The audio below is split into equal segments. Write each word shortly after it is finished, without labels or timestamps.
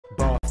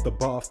the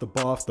bar, off the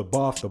bar, off the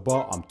bar, off the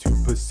bar. I'm too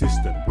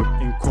persistent,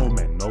 whipping chrome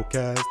and no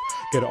cast.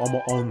 Get it on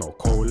my own, no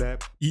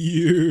collab.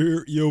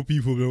 Yo,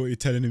 people, bro, you're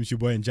telling him it's your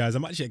boy Njies.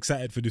 I'm actually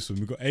excited for this one.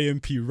 We got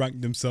AMP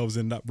ranked themselves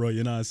in that, bro.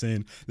 You know what I'm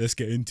saying? Let's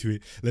get into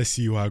it. Let's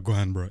see what I go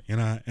on, bro. You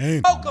know what I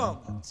mean?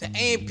 Welcome to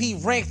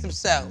AMP Ranks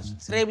Themselves.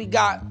 Today we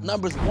got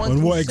numbers 1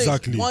 through 6.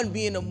 Exactly? 1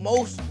 being the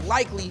most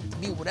likely to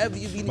be whatever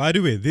you be. By the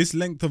way, this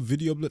length of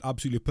video upload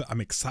absolutely put.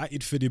 I'm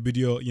excited for the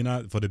video, you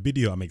know,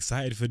 I'm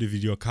excited for the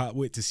video. Can't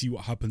wait to see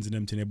what happens in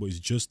them today, but it's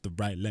just the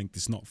right length.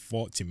 It's not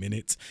 40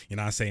 minutes. You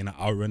know what I'm saying? An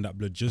hour in that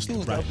blood, just the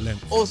right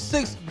length. Or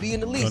 6 being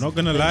the least. I'm not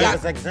gonna lie.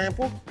 As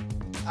example,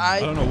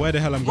 I don't know where the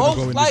hell I'm gonna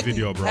go in this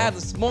video, bro. Have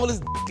the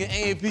smallest in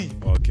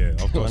AMP. Okay,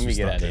 of course. let me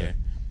get out of here.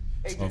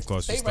 Of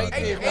course, we Stay start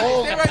right there.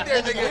 there. Stay right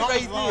there, nigga. Stay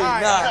right there.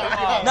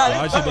 Nah,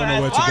 I actually don't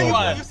know where to go,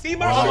 bro. You see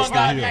my Bro, shit?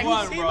 stay here. You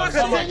see my shit?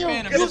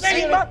 You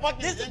see my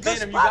this is good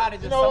spot. You got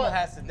it. Just someone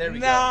has to. There we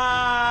go.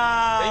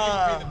 They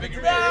can be the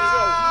bigger man.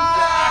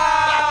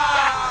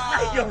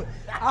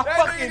 I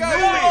fucking knew it.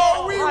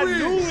 I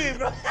knew it,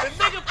 bro. The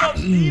nigga from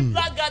D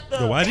Block got the.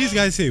 Yo, why these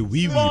guys say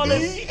wee wee, bro?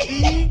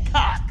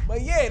 peacock.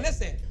 But yeah,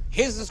 listen.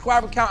 Here's the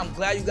subscriber count. I'm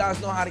glad you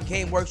guys know how the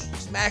game works.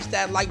 Smash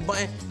that like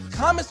button.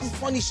 Comment some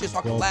funny shit so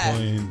I can laugh.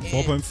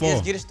 4.4.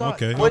 Let's get it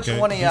started. Okay. Which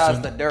one of y'all is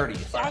the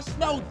dirtiest? I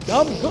smell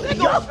dumb. Okay,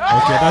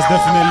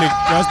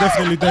 that's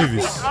definitely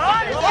Davis.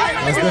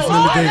 That's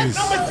definitely Davis.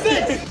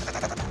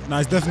 Nah,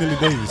 it's definitely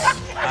Davis.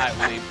 Alright,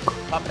 Willie,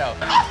 pop it out.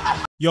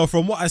 Yo,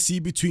 from what I see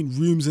between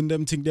rooms and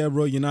them thing there,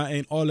 bro, you know,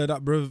 and all of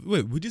that, bro.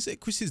 Wait, would you say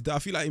Chris is there? I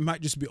feel like he might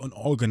just be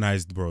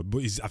unorganized, bro.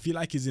 But I feel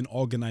like he's in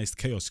organized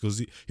chaos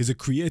because he's a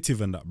creative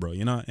and that, bro.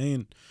 You know,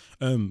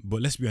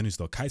 but let's be honest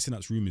though, Kai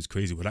Sinat's room is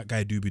crazy. What that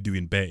guy do be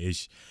doing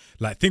bare-ish.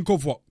 Like, think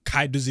of what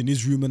Kai does in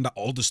his room and that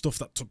all the stuff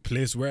that took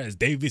place. Whereas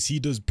Davis, he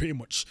does pretty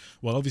much,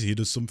 well, obviously he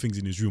does some things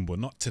in his room, but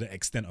not to the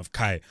extent of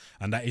Kai.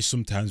 And that is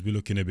sometimes be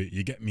looking a bit,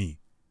 you get me?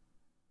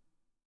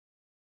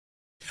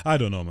 I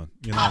don't know, man.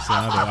 You know what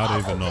I'm saying? I don't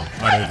even know.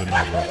 I don't even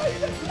know,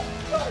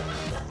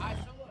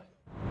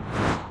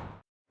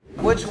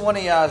 bro. Which one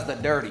of y'all is the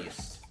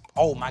dirtiest?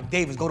 Oh, Mike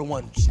Davis, go to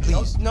 1,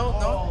 please. No.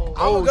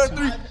 I'm gonna go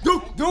 3.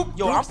 Duke.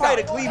 Yo, I'm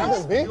probably the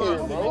cleanest.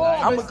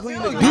 I'm a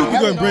cleaner. Duke be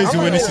going crazy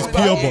when it's his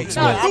PO box,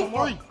 bro.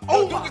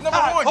 Duke is number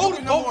 1.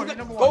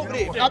 Go over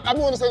there. I'm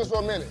going to say this for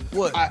a minute.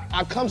 What?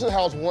 I come to the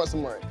house once a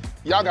month.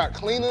 Y'all got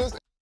cleaners.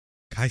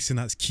 Kai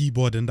Sinat's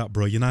keyboard and that,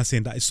 bro. You know what I'm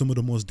saying? That is some of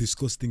the most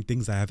disgusting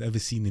things I have ever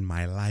seen in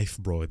my life,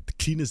 bro. The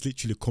cleaners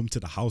literally come to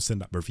the house and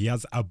that, bro. He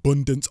has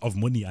abundance of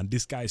money and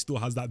this guy still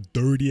has that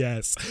dirty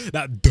ass,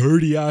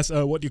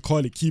 what do you call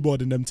it,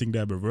 keyboard and them thing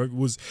there, bro. Whether it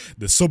was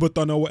the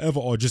Subathon or whatever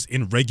or just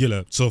in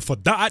regular. So for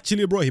that,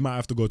 actually, bro, he might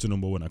have to go to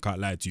number 1. I can't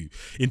lie to you.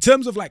 In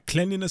terms of like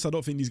cleanliness, I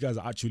don't think these guys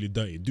are actually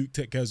dirty. Duke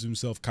take care of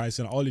himself, Kai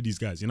Sinat, all of these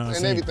guys, you know what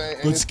I'm saying?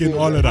 Everything. Good skin,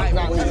 all of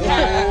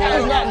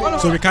that.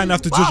 So we kind of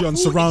have to judge you on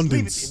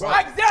surroundings.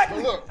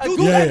 Exactly.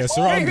 Yeah,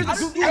 surroundings. I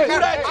came to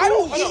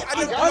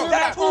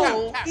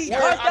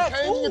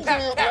the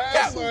crib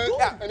last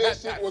month and that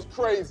shit was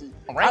crazy.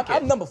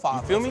 I'm number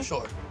 5. Feel me? For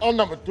sure. I'm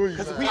number 3. I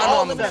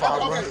know I'm number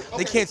 5, bro.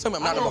 They can't tell me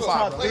I'm not number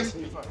 5, bro.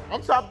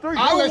 I'm top 3.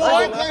 I'll let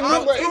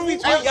y'all place me,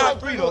 but y'all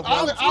 3 though, bro.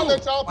 I'll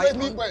let y'all place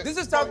me, but this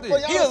is top 3.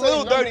 He a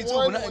little dirty too,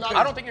 but nothing crazy.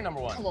 I don't think you're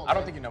number 1. I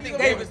don't think you're number 1.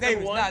 Davis.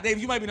 Nah,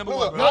 Davis, you might be number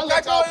 1, bro. I'll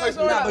let y'all place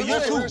me. Nah, but you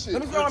too. Let me see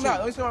what I'm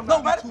not.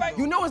 No, matter of fact,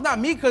 you know it's not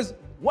me, because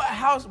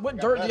what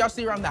dirt do y'all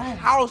see around the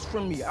house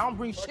from me? I don't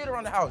bring shit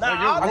around the house.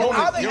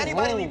 How think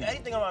anybody leave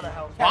anything around the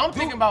house? I'm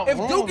thinking about if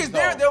Duke is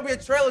there, there'll be a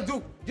trail of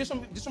Duke. Just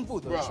some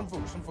food, though. Some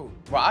food.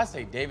 Bro, I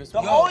say Davis. The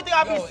only thing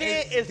I be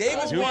seeing is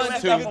Davis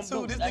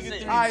 1, This nigga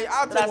 3.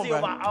 I'll take one,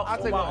 man. I'll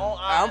take one.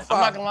 I'm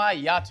not gonna lie,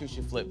 y'all two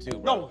should flip too,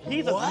 bro. No,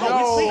 he's a No.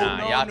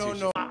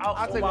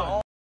 I'll take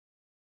one.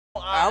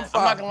 I'm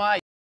not gonna lie.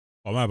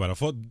 Oh my bad, I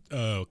thought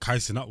Kai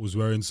Sinat was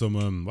wearing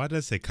some, why did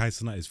I say Kai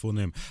Sinat his full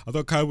name? I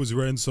thought Kai was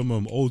wearing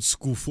some old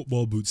school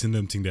football boots in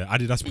them thing there.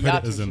 Adidas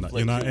Predators and that,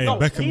 you know, hey,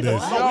 Beckham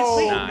days.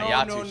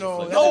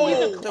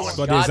 No.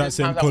 Got the exact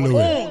same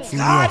colorway.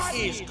 That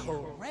is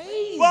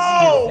crazy.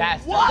 Whoa,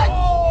 what?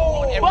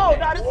 Whoa,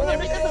 now this is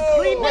a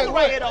clean nigga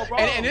right here though, bro.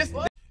 And this.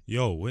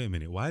 Yo, wait a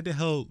minute. Why the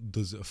hell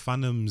does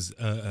Phantom's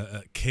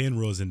cane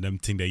rows and them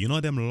thing there? You know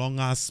them long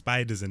ass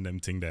spiders and them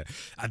thing there.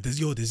 And there's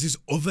this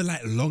other like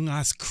long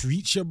ass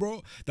creature,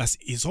 bro.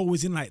 It's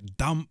always in like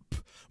damp,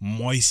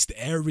 moist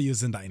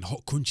areas and that in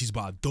hot countries, but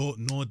I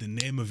don't know the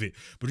name of it.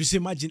 But just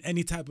imagine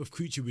any type of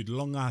creature with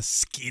long ass,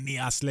 skinny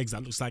ass legs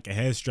that looks like a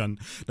hair strand.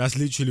 That's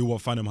literally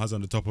what Phantom has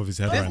on the top of his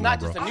head right now,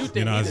 bro. This is not just a new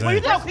thing. You know what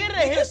I'm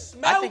saying? You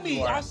smell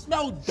me. I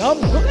smell dumb.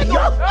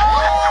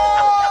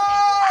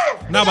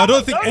 Nah, but I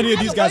don't think any of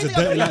these guys are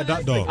dirty like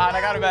that though. Alright,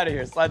 I got him out of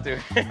here. Slide through.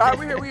 Alright,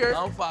 we here.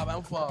 I'm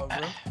 5, bro.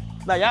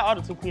 Nah, y'all are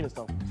the 2 cleanest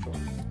though. Sure.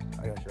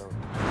 I got you.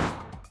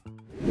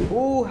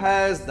 Who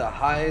has the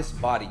highest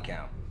body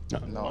count?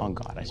 No. On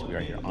God, I should be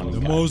right here.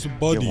 The most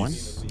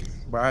bodies.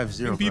 Bro, I have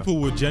 0. People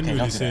would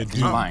genuinely say,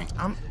 dude. Lying.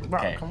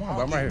 Bro, come on,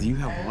 bro. I'm right here. Do you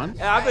have 1?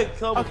 Yeah, I've been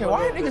covered. Okay,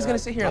 why are niggas gonna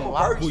sit here and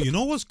lie? Well, you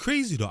know what's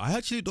crazy though? I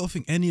actually don't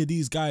think any of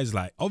these guys,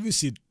 like,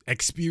 obviously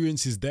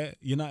experience is there,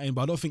 you know what I mean?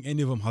 But I don't think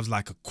any of them have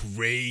like a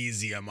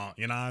crazy amount,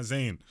 you know what I'm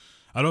saying?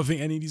 I don't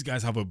think any of these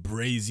guys have a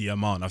brazy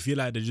amount. I feel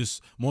like they're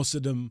just, most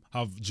of them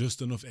have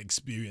just enough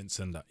experience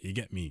and that, you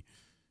get me?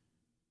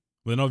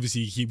 But then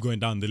obviously you keep going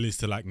down the list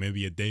to like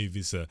maybe a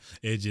Davis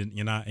agent,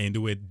 you know, and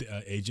the way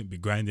agent be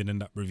grinding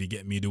and that, bro, you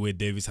get me, the way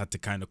Davis had to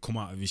kind of come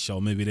out of his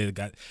shell. Maybe they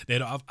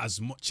don't have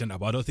as much in that,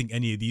 but I don't think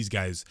any of these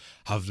guys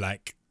have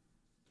like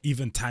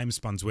even time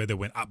spans where they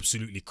went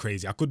absolutely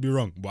crazy. I could be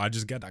wrong, but I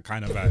just get that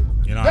kind of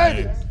vibe, you know what I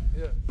mean?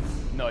 Yeah.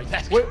 No,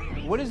 that's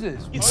What is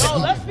this? Bro,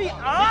 let's be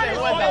honest.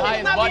 Bro,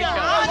 let's not be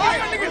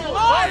honest.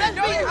 Bro, let's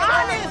be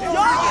honest,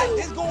 yo.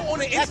 This going on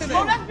the internet.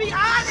 Bro, let's be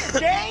honest,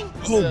 gang.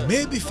 Oh,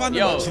 maybe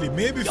Phantom actually.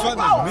 Maybe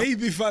Phantom.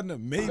 Maybe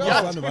Phantom. Maybe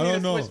Phantom. I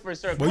don't know. But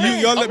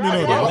y'all let me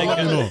know though. Let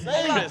me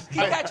know.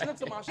 Keep catching up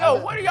to my show.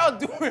 Yo, what are y'all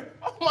doing?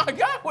 Oh my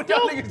God, what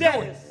y'all niggas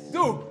doing?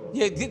 Dude,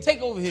 yeah,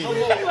 take over here.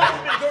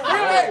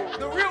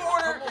 The real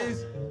order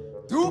is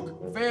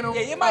Duke, Phantom.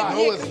 Yeah, you might be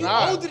here because you're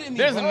older than me.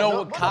 There's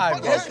no what Kai,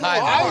 bro.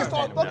 I ain't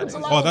start fucking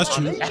till Oh, that's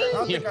true.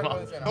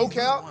 No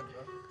cap.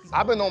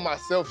 I've been on my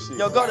self shit.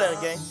 Yo, go there,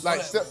 gang.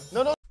 Like,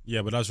 no.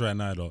 Yeah, but that's right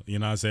now though. You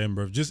know what I'm saying,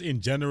 bro? Just in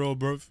general,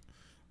 bro,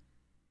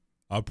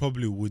 I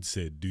probably would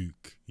say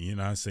Duke. You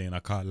know what I'm saying? I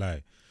can't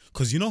lie.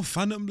 Because, you know,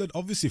 Phantom,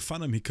 obviously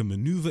Phantom, he can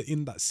maneuver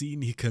in that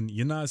scene. He can,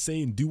 you know what I'm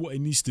saying, do what he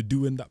needs to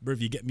do in that, bro.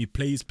 You get me,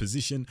 play his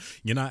position,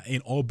 you know,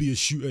 and all be a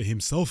shooter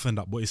himself and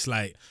that. But it's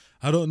like,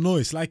 I don't know.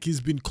 It's like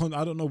he's been,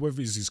 I don't know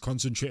whether he's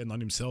concentrating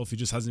on himself. He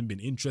just hasn't been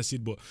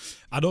interested. But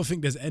I don't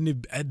think there's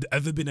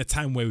ever been a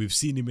time where we've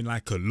seen him in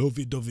like a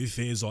lovey-dovey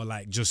phase or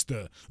like just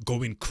a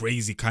going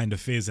crazy kind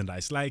of phase. And that.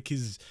 It's like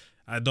he's,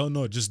 I don't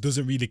know, just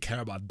doesn't really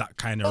care about that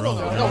kind of role.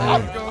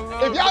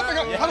 If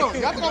y'all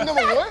think I'm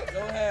number one?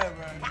 Go ahead,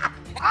 man.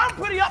 I'm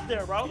pretty up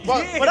there, bro.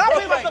 But I'm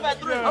putting myself at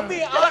 3. I'm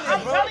being honest,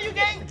 I'm telling you,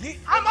 gang.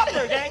 I'm up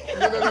there, gang.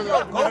 No.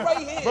 Go right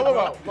here.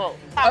 Bro.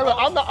 I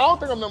don't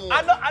think I'm number one.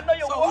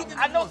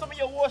 I know some of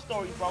your war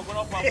stories, bro. Going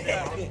off my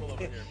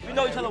We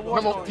know each other war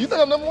stories. You think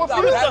I'm number one?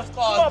 Come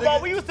on, bro.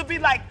 We used to be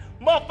like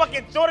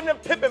motherfucking Jordan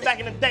and Pippen back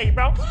in the day,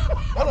 bro.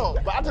 Hold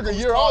on, but I took a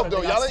year off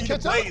though. Y'all ain't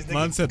catch up?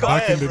 Man said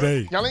back in the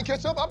day. Y'all ain't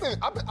catch up?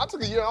 I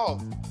took a year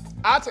off.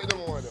 I take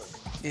number one though.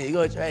 Yeah, you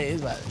go try it.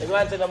 It's like, Go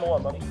ahead and take number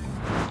 1, bro.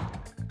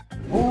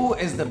 who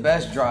is the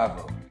best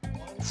driver?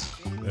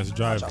 Let's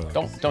drive,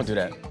 bro. Don't do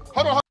that.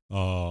 Hold on.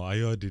 Oh, I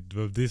heard it,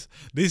 bro. This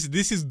is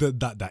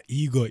that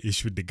ego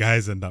issue with the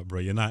guys and that, bro.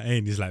 You know what I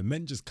mean? It's like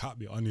men just can't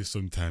be honest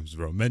sometimes,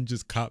 bro. Men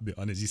just can't be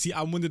honest. You see,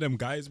 I'm one of them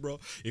guys, bro.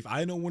 If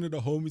I know one of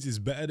the homies is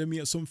better than me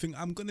at something,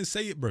 I'm gonna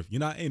say it, bro. You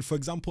know what I mean? For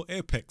example,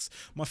 Apex.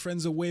 My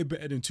friends are way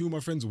better than 2 of my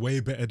friends,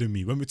 way better than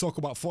me. When we talk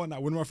about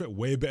Fortnite, one of my friends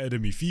way better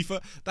than me.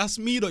 FIFA, that's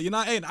me though. You know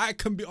what I mean? I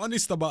can be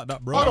honest about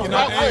that, bro. Hold you know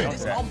on, what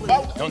I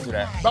mean? Don't do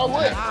that. About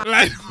what?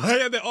 Like, why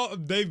are they all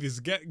Davis?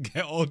 Get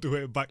all the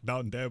way back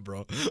down there,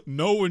 bro.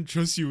 No one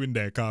trusts you in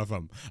there, car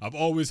fam. I've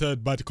always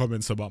heard bad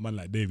comments about man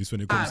like Davis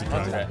when it comes to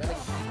driving.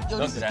 Yo,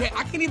 this is I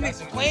can't even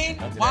explain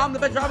why I'm the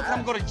best driver because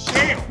I'm going to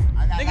jail.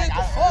 Nigga,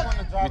 the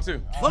fuck? Me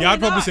too. Yeah, I'd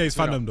probably say it's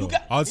Phantom though.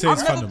 I'd say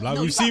it's Phantom. Like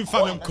we've seen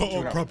Phantom cut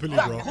up properly,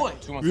 bro.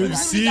 We've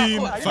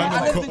seen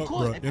Phantom cut up,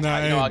 bro. You know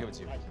what I mean? I'll give it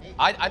to you.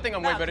 I think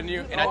I'm way better than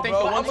you, and I think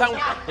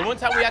the one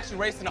time we actually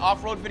raced in an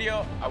off-road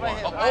video, I won.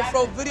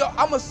 Off-road video?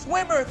 I'm a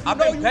swimmer. I've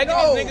been begging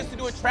these niggas to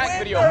do a track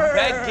video.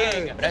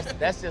 Begging.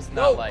 That's just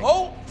not like.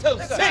 Go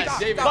to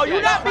 6. Bro,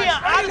 you're not being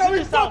honest with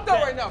yourself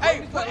right now.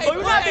 Hey,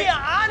 you're not being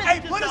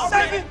honest with yourself,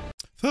 man.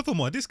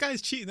 Furthermore, this guy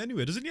is cheating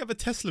anyway. Doesn't he have a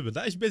Tesla? But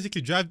that is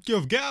basically drive.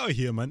 Get out of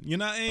here, man. You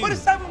know what I mean? Put a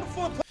 7 on the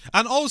floor.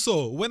 And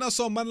also, when I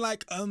saw man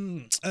like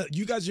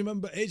you guys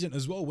remember Agent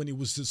as well when he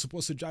was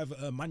supposed to drive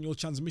a manual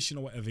transmission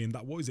or whatever in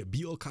that, what is it,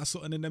 Beetle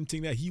Castle and them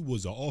thing there. He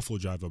was an awful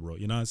driver, bro.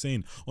 You know what I'm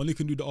saying? Only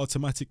can do the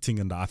automatic thing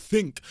and that. I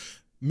think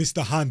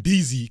Mr.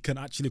 Handeezy can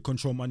actually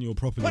control manual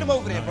properly. Put him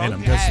over there, bro. And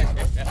I'm guessing.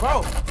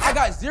 Bro, I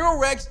got 0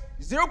 wrecks,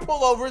 0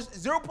 pullovers,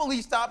 0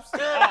 police stops.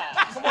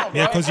 Come on, bro.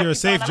 Yeah, because you're a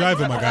safe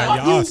driver, my guy.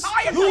 You're ass.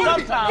 Yeah,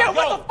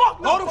 what the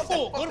fuck? Go to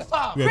 4. Go to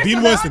 5. Yeah,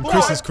 being worse than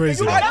Chris is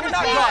crazy.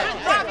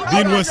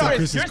 Being worse than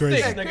Chris is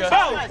crazy. I do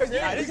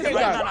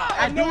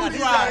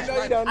drive.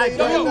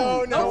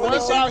 No, one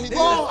side he did.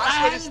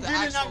 I haven't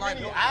been in that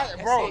many.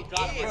 Bro,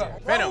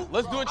 Phantom,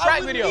 let's do a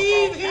track video.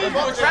 Let's do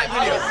a track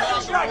video.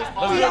 Let's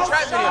do a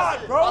track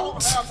video. Bro,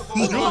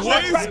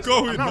 What is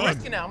going I'm on?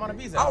 risking now. I'm on a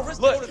visa. I'll risk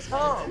it all the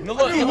time. No,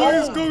 look. What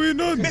is going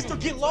on? Mr.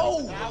 Get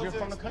Low. You're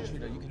from the country,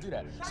 though. You can do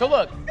that. So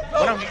look,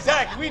 when I'm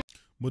exactly.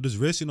 But does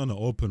racing on an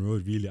open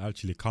road really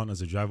actually count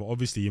as a driver?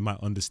 Obviously, you might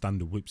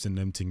understand the whips and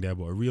them thing there,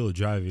 but a real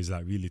driver is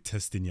like really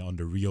testing you on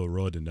the real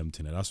road and them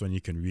thing. That's when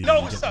you can really.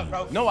 Yo, what's up,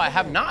 bro? No, I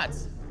have not.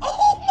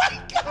 Oh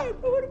my God,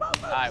 bro, what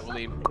about right, we'll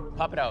leave.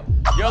 Pop it out.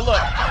 Yo,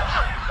 look.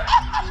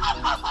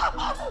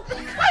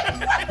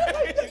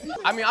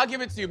 I mean, I'll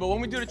give it to you, but when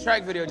we do the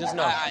track video, just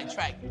know.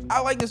 Track. I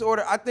like this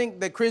order. I think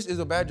that Chris is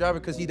a bad driver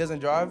because he doesn't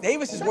drive.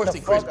 Davis is worse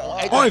than Chris. Oh,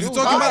 if you're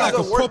talking about like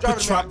a proper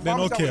track, then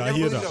okay, I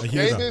hear that.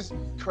 Davis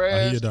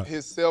crashed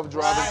his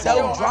self-driving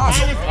car.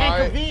 And it's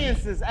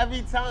inconveniences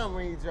every time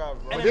when you drive,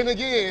 bro. But then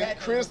again,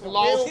 Chris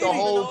lost the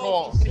whole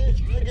car.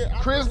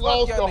 Chris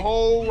lost the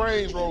whole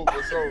Range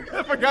Rover, so.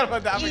 I forgot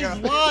about that. He's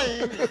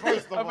lying,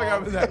 first of all. I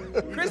forgot about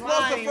that. Chris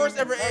lost the first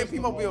ever AMP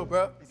mobile,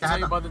 bro. I'll tell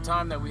you about the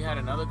time that we had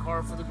another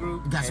car for the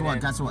group. Guess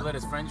what? We let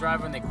his friend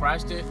drive and they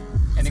crashed it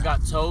and it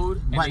got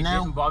towed and they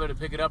didn't bother to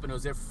pick it up and it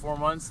was there for 4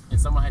 months and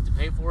someone had to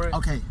pay for it.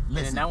 Okay,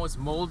 listen. And now it's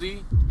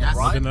moldy. That's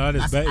looking at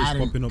this bet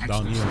is popping up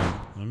down here, man.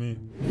 I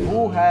mean,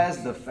 who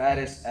has the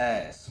fattest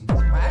ass?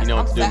 You know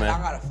what to do, man. I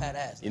got a fat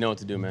ass. You know what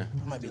to do, man.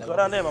 Go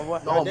down there, my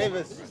boy. No,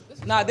 Davis.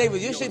 Nah,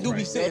 Davis, your shit do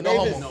be sitting. No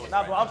homo.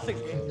 Nah, bro, I'm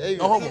 6'.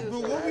 No homo.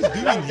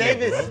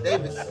 Davis.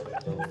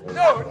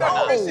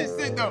 No, this shit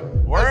sit though.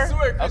 Word? I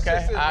swear,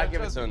 okay, I'll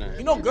give it to him then.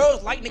 You know,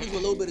 girls like niggas with a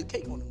little bit of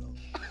cake on them though.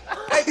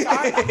 Hey,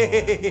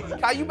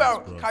 Kai, you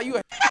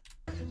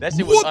That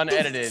shit was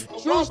unedited.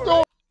 True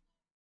story.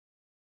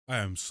 I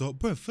am so.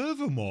 But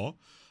furthermore,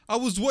 I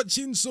was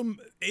watching some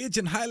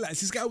agent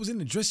highlights. This guy was in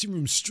the dressing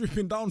room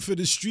stripping down for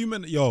the stream,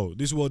 and yo,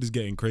 this world is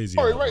getting crazy.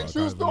 Wait,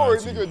 true story,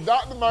 nigga.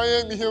 Dr.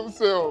 Miami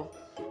himself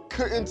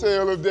couldn't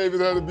tell if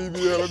Davis had a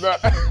BBL or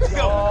not.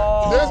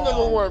 That's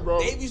number one, bro.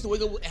 Dave used to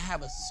wake up and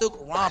have a silk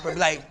romper and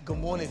be like, good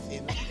morning,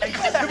 Finn.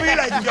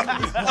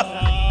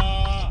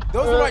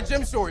 Those are my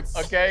gym shorts.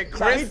 Okay,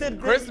 Chris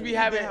be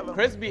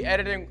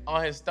editing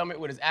on his stomach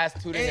with his ass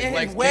tooting and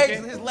his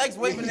legs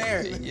waving in the air.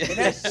 And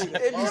that shit,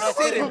 it be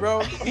sitting,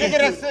 bro. Nigga,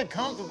 that shit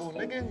comfortable,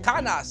 nigga.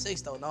 Kai not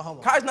 6 though, no homo.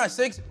 Kai's not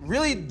 6.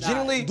 Really,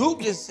 genuinely.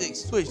 Duke is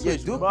 6. Switch.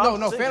 Duke.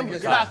 No, Phantom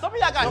is 5. Some of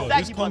y'all got Yo,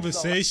 stacky this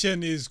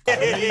conversation is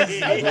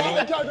crazy, bro.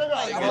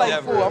 I'm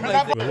like 4. I'm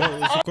like 4. Wait,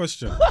 what's the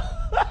question?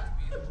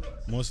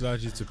 Most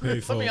likely to pay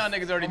for. Some of y'all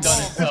niggas already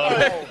done it, so.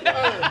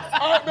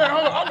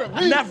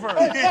 Never.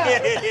 I'm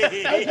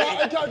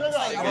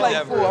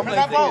like 4. I'm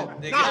like 4.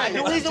 Nah,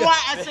 the reason why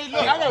I say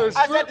look,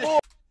 I said this.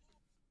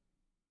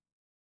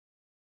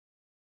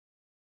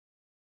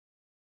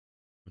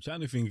 I'm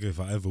trying to think if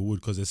I ever would,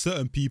 because there's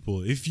certain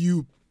people, if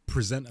you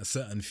present a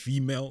certain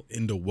female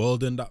in the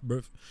world and that,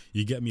 bruv,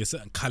 you get me, a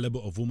certain caliber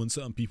of woman,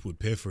 certain people would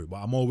pay for it. But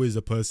I'm always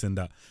a person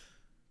that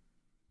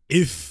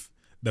if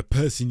the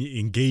person you're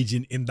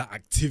engaging in that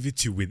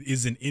activity with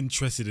isn't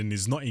interested and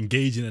is not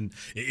engaging and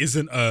it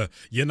isn't a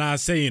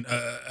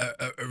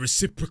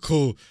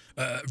reciprocal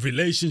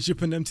relationship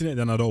and them tonight,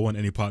 then I don't want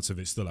any parts of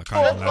it still. I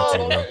can't even lie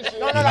to you,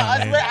 bro. No,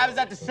 I swear I was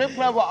at the strip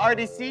club with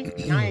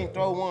RDC and I ain't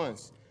throw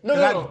ones.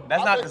 No.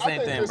 That's not the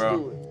same thing,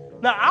 bro.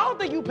 No, I don't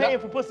think you paying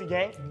for pussy,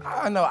 gang.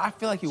 I know. I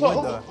feel like you would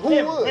though. Who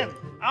would? Him.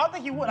 I don't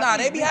think you would. Nah,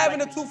 they be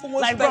having a 2-for-1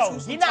 like, special. bro,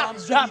 he not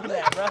dropping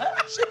that, bro. Nah,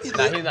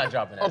 he's not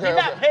dropping that. He's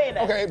not paying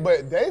that. Okay,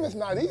 but Davis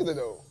not either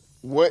though.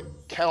 What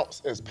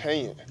counts as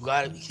paying? You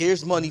got it.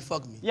 Here's money,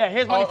 fuck me. Yeah,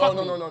 here's money, fuck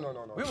me.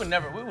 No. We would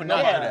not do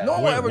that. No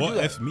one ever do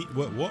that.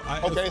 What?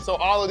 Okay, so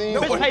all of these.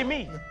 Bitch, pay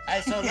me.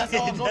 Hey, so let's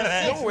all go to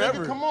 6,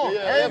 nigga. Come on.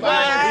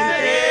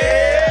 Everybody.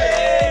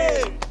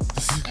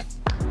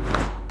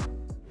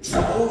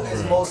 Who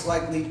is most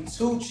likely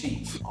to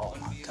cheat? Oh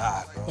my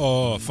God, bro.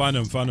 Oh, find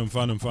him. But only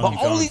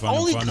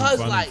cause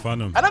like I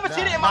never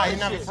cheated in my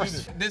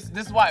shit. This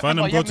is why. Find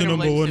him, go to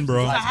number 1,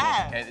 bro. I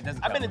have. Okay, it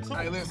doesn't I've been count. in 2.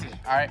 Hey, listen.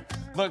 All right.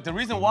 Look, the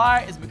reason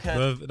why is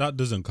because That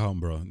doesn't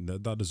count, bro.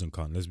 That doesn't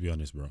count. Let's be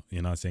honest, bro.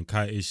 You know what I'm saying?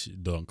 Kai-ish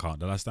don't count.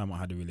 The last time I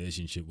had a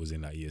relationship was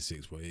in like year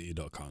 6, but it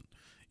don't count.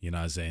 You know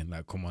what I'm saying?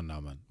 Like, come on now,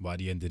 man. But at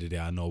the end of the day,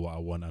 I know what I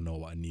want. I know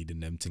what I need,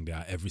 and them things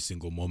there every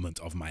single moment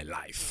of my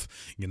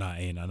life. You know what I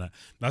mean? And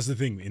that's the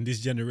thing. In this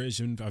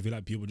generation, I feel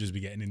like people just be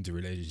getting into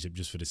relationship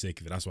just for the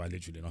sake of it. That's why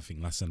literally nothing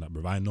less than that,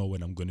 bro. I know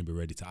when I'm going to be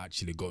ready to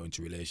actually go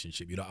into a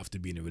relationship. You don't have to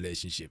be in a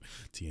relationship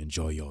to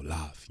enjoy your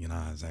life. You know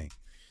what I'm saying?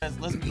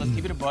 let's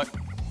keep it a buck.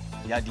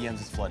 Yeah,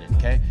 DMs is flooded,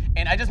 okay?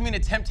 And I just mean the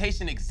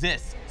temptation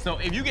exists. So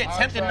if you get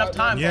tempted enough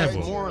times, Yeah, it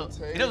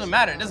doesn't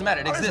matter. It doesn't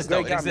matter. It exists,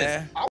 though. It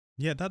exists.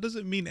 Yeah, that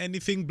doesn't mean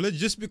anything, blood.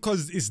 Just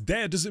because it's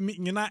there doesn't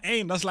mean you're not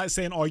aim. That's like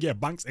saying, oh yeah,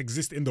 banks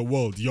exist in the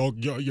world. You're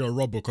a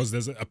robber because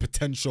there's a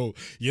potential,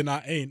 you're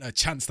not ain't a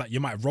chance that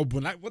you might rob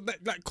one. Like what?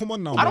 Like come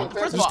on now. I don't.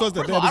 First of all,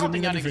 I don't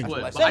think y'all niggas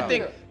would. But I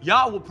think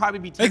y'all will probably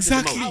be tempted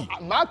the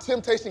most. My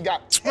temptation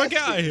got tested.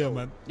 Get out of here,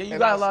 man. Yeah, you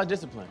got a lot of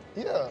discipline.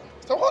 Yeah.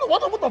 So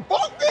what the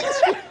fuck, bitch?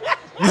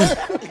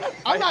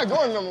 I'm not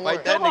going number 1.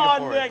 Fight that nigga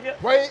for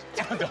it. Wait.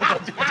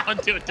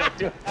 Don't do it.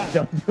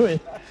 Don't do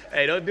it.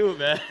 Hey, don't do it,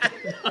 man.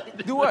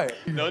 Do what?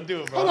 Don't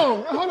do it,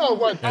 bro. Hold on,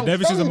 what? Yeah,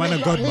 Davis is a man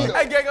of God, man.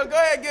 Hey, Gaggo, go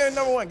ahead, get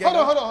number 1.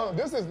 Gaggo. Hold on.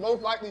 This is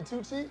most likely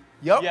to cheat?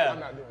 Yup. Yeah. I'm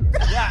not doing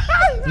it.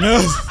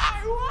 Yes.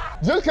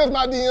 Just because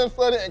my DM's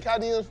flooded and Kai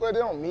DM's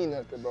flooded, don't mean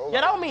nothing, bro.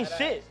 Yeah, that don't mean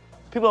shit.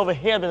 People over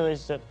here have been in a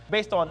relationship.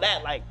 Based on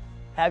that, like,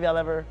 have y'all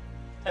ever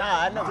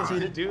Nah, I never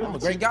cheated, dude. I'm a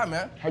great guy,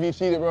 man. Have you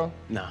cheated, bro?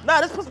 Nah,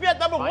 this supposed to be at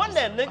 #1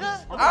 then,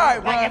 nigga. All right,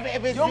 bro. Like,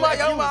 if it's Yo, my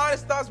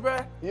honest thoughts, bro.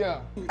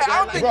 Yeah. Hey, I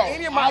don't think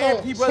any of my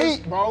MP brothers.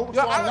 Cheat, bro.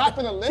 So I'm not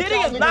gonna let Cheating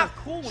y'all is not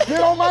niggas cool. shit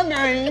on my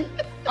name.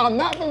 I'm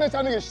not gonna let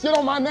y'all niggas shit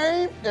on my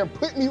name and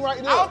put me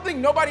right there. I don't think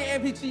nobody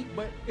in MP cheat,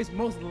 but it's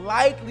most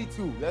likely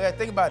to. You gotta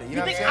think about it. You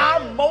know think what I'm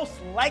saying? I'm most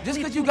likely Just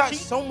because to you got cheat?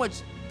 so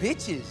much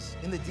bitches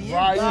in the DM.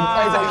 Right, It's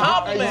a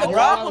compliment. It's a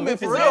compliment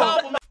for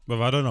real.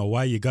 Bro, I don't know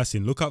why you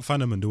gassing. Look at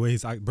Phantom and the way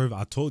he's act, bro.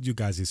 I told you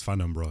guys he's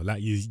Phantom, bro.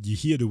 Like you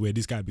hear the way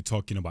this guy be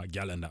talking about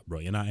gal and that, bro.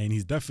 You know, and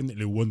he's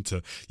definitely one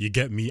to you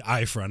get me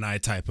eye for an eye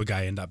type of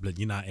guy in that blood.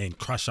 You know, and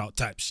crash out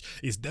types.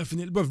 It's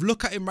definitely, bro.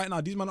 Look at him right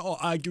now. These men are all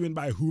arguing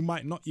by who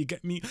might not. You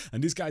get me?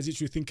 And this guy's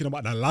literally thinking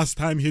about the last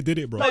time he did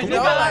it, bro. No, you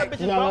got a lot of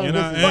bitches, bro. You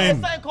know, But it's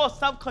something called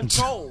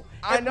self-control.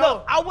 I know.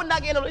 Look, I would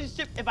not get in a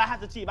relationship if I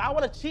had to cheat. If I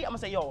want to cheat, I'm gonna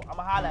say, yo, I'm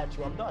gonna holler at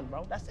you. I'm done,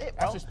 bro. That's it,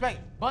 bro. That's respect.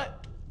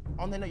 But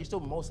on that note, you're still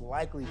most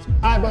likely to. All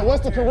right, but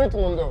what's the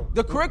curriculum though?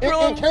 The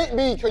curriculum. It can't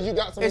be because you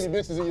got so many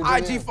bitches in your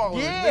DM. IG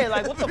followers. Yeah,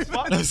 like what the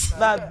fuck?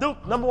 Nah,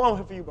 Duke,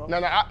 #1 for you, bro.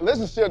 No, let's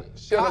just share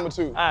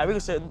 #2. All right, we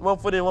can share one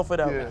foot in, one foot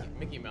out. Yeah.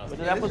 Mickey Mouse. But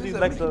then that puts me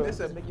next to. This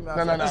is Mickey Mouse.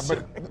 No,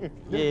 but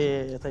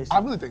Yeah. I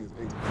really think it's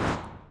big.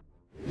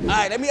 All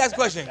right, let me ask a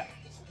question.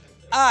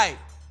 All right,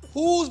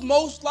 who's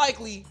most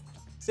likely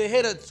to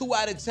hit a 2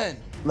 out of 10?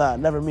 Nah,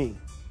 never me.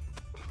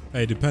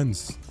 Hey, it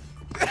depends.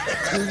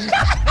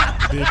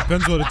 It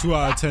depends what the 2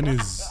 out of 10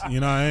 is. You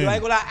know what I mean?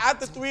 Like when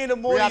after 3 in the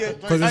morning,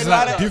 Because there's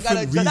like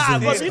different reasons Nah,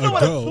 but you know a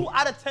what a girl. 2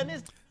 out of 10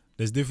 is?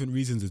 There's different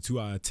reasons a 2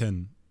 out of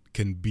 10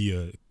 can be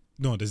a.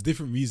 No, there's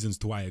different reasons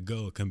to why a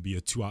girl can be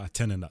a 2 out of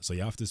 10 and that. So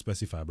you have to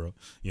specify, bro.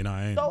 You know what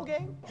I mean? So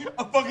game.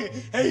 I'm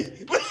fucking,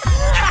 hey.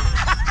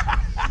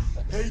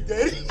 Hey,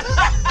 daddy.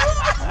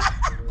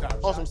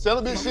 On some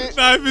celibate shit.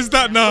 Nah, if it's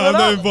that, nah, I'm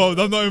not involved.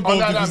 I'm not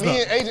involved if it's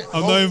me and that. Agent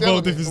I'm both not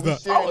involved celibate, if it's so we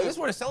that. share Oh, this. this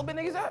where the celibate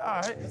niggas at?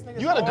 All right. This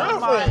nigga's You got a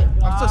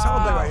girlfriend. I'm still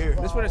celibate right here.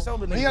 This where the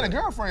celibate niggas You got a at.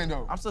 girlfriend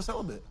though. I'm still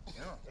celibate.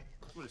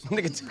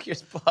 Nigga took your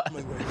spot.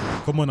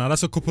 Come on now,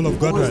 that's a couple of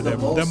God Who is right there.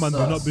 the Them man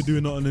most do not be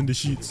doing nothing in the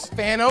sheets.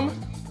 Phantom.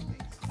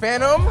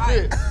 Phantom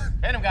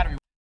gotta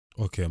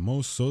be. Okay,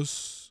 most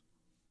sus.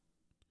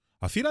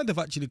 I feel like they've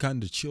actually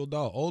kind of chilled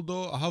out.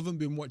 Although I haven't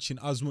been watching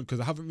as much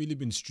because I haven't really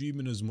been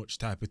streaming as much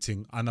type of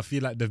thing. And I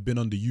feel like they've been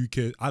on the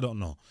UK. I don't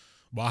know.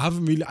 But I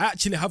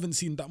actually haven't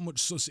seen that much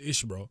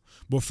sus-ish, bro.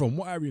 But from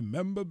what I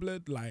remember,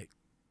 blood, like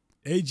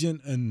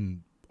Agent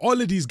and all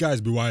of these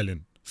guys be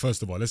wilding.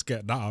 First of all, let's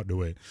get that out the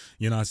way.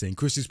 You know what I'm saying?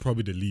 Chris is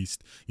probably the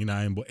least. You know what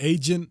I mean? But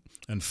Agent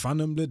and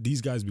Phantom, blood, these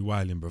guys be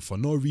wilding, bro. For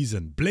no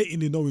reason.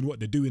 Blatantly knowing what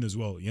they're doing as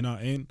well. You know what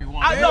I mean?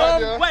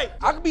 Wait.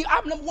 I'm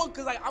 #1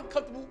 because like I'm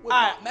comfortable with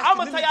Alright, I'm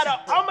gonna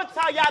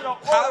tell y'all the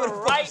order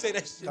right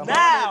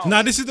now.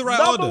 Nah, this is the right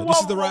order. This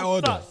is the right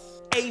order.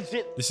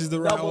 Agent. This is the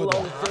right order.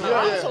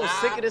 I'm so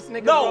sick of this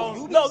nigga, No,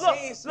 bro. look.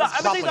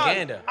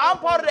 propaganda. I'm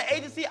part of the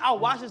agency. I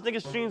watch this nigga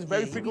streams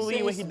very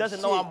frequently when he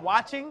doesn't know I'm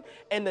watching.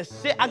 And the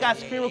shit I got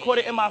screen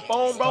recorded in my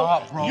phone,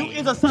 bro. You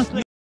is a sus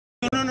nigga.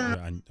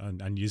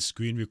 And you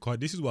screen record.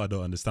 This is what I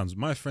don't understand.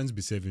 My friends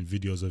be saving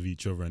videos of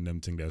each other and them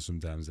things there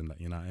sometimes and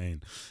that, you know what I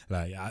mean?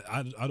 Like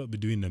I don't be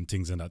doing them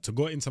things and that. To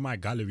go into my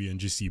gallery and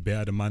just see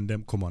bear the man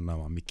them, come on now,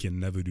 man. Me can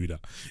never do that.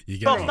 You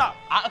get me? Stop.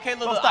 Okay,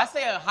 look, I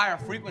say a higher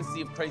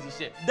frequency of crazy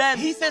shit. Then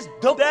He says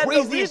the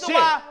craziest shit.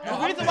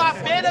 The reason why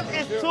Phantom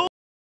is too.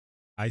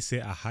 I say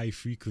a high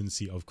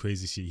frequency of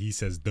crazy shit. He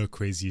says the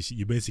craziest shit.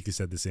 You basically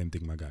said the same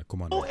thing, my guy.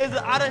 Come on. Now. Is it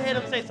out of him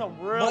say some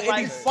real But it'd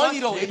be funny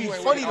though. It'd be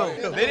funny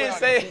though. They didn't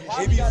say.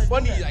 It'd be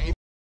funny. Like,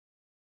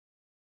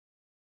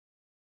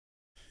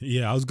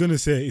 Yeah, I was gonna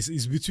say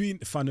it's between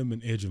Phantom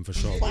and Agent for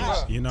sure.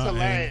 You know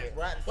what I mean?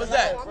 what's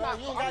that?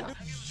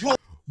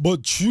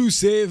 But true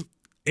save,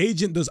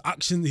 Agent does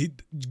action.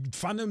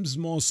 Phantom's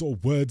more so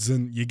words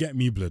and you get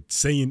me, blood,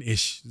 saying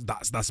ish.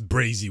 That's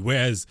brazy.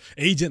 Whereas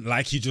Agent,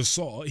 like he does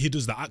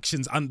the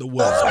actions and the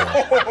words.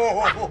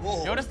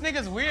 Yo, this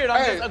nigga's weird.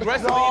 I'm just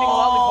aggressively eating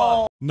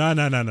lollipop. Nah.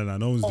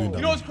 No one's doing that.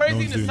 You know what's crazy? No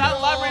In one's the doing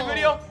silent that. library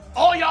video,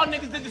 all y'all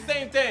niggas did the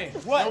same thing.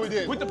 What? No, we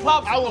did. With the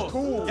popsicle. I was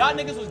cool. Y'all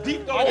niggas was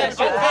deep throwing that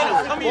shit.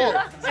 Phantom, come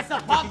here. It's a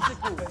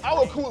popsicle. I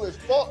was cool as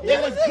fuck.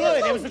 It was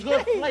good. It was a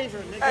good flavor,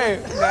 nigga. Hey,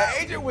 the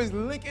agent was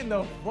licking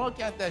the fuck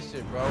out that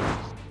shit, bro.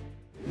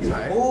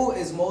 Who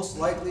is most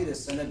likely to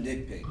send a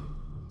dick pic?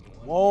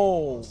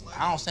 Whoa.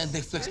 I don't send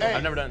dick flicks.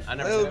 I've never done. I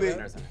never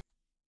done.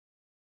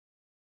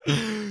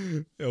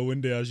 Yo,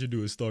 one day I should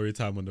do a story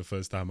time on the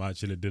first time I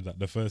actually did that.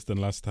 The first and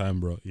last time,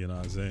 bro. You know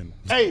what I'm saying?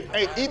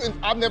 Hey, even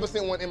I've never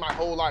seen one in my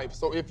whole life.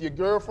 So if your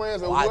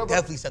girlfriends or I whoever,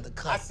 definitely said the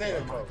cut. I seen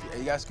it, bro. Yeah,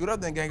 you got screwed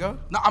up then, Gango.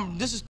 No,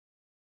 this is.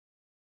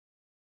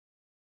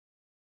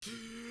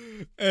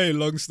 Hey,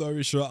 long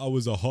story short, I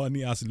was a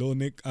horny ass low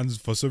nick, and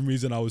for some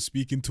reason I was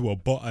speaking to a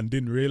bot and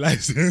didn't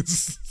realize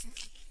this.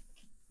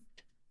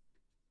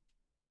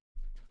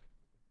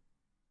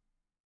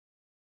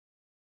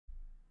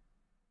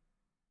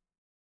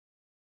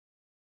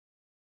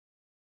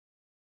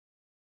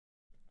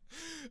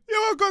 Yo,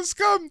 I got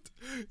scammed.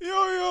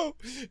 Yo.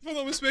 If I'm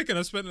not mistaken,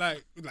 I spent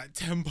like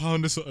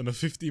 £10 or something, or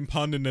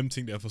 £15 in them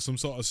thing there for some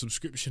sort of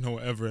subscription or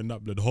whatever. And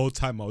that, but the whole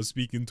time I was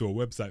speaking to a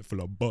website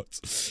full of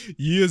bots.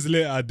 Years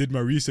later, I did my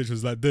research. It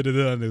was like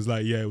and it was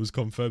like, yeah, it was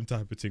confirmed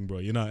type of thing, bro.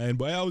 You know,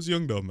 but I was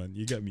young though, man.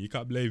 You get me? You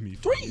can't blame me.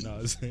 You know what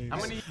I'm saying?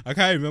 I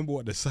can't remember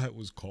what the site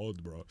was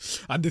called, bro.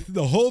 And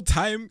the whole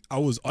time I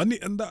was on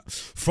it, and that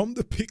from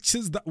the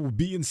pictures that were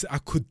being sent, I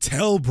could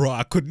tell, bro.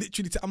 I could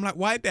literally tell. I'm like,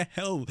 why the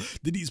hell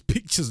did these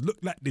pictures look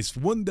like this?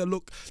 One,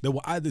 they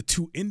were either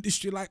too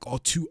industry-like or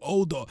too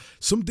old, or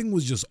something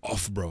was just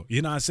off, bro.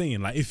 You know what I'm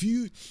saying? Like if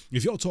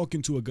you're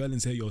talking to a girl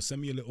and say, yo,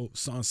 send me a little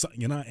song,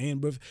 you know what I mean,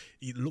 bro?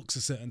 It looks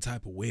a certain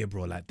type of way,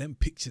 bro. Like them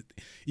pictures,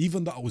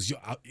 even though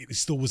it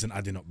still wasn't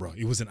adding up, bro.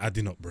 It wasn't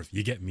adding up, bro.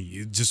 You get me?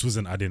 It just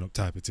wasn't adding up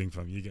type of thing,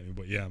 fam. You get me?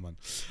 But yeah, man,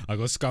 I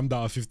got scammed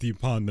out of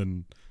 £15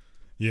 and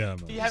yeah,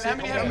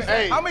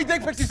 man. How many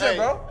dick pics you sent,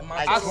 bro?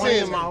 I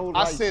sent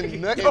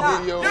nothing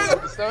videos.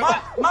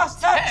 My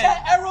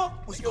Snapchat era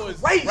was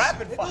crazy.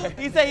 Rapid fire.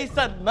 He said he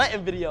sent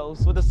nothing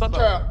videos with the sun.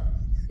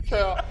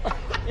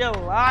 You're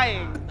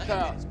lying.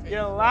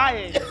 You're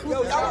lying.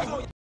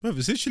 Bro,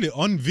 it's literally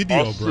on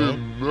video, bro.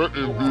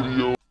 Nothing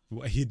video.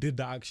 He did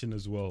the action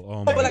as well.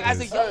 Oh But my like I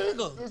days. said,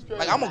 yo, nigga,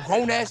 like I'm a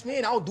grown ass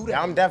man. I don't do that.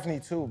 Yeah, I'm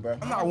definitely two, bro.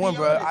 I'm not one,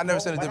 bro. I never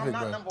said a dick pic,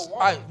 bro. All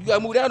right, you gotta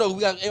move down though.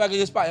 Everybody get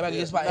your spot. Everybody get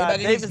your spot.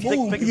 Everybody get David's dick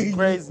pic is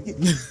crazy.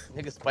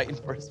 Niggas fighting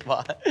for a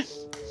spot.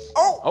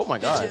 Oh my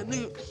God.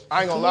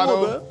 I ain't gonna lie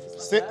though.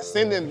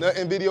 Sending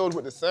nothing videos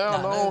with the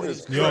sound on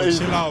is Yo, crazy.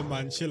 chill out,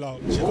 man. Chill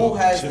out. Who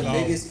has the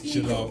biggest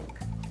ego?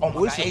 Oh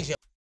my God, Asian.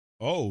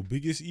 Oh,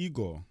 biggest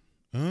ego.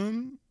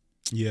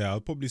 Yeah,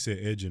 I'll probably say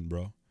Agent,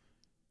 bro.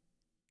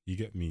 You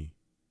get me?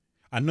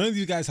 And none of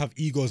these guys have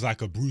egos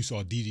like a Bruce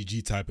or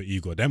DDG type of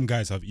ego. Them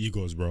guys have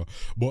egos, bro.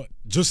 But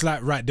just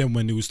like right then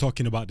when he was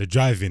talking about the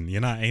driving,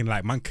 you know, I ain't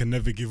like, man can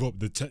never give up.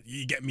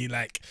 You get me?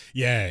 Like,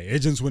 yeah,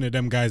 Agent's one of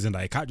them guys, and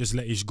I can't just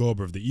let ish go,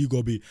 bro. The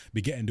ego be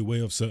getting in the way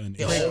of certain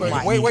issues.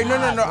 Wait,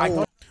 no. I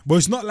don't. But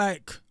it's not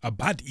like a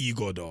bad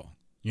ego, though.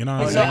 You know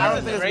what I'm No, I saying?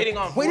 don't think it's rating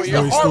on. Wait, this is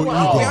Or the it's hard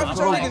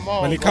still one. ego.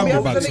 Well, it can be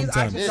bad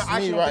sometimes. It's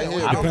me right here.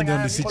 Depending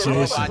on the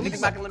situation. I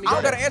don't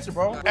got an answer,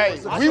 bro. Hey,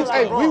 we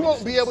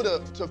won't be able to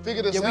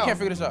figure this out. Yeah, we can't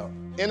figure this out.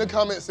 In the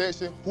comment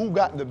section, who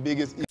got the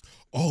biggest ego?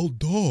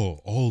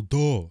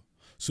 Although,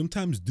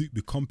 sometimes Duke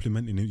be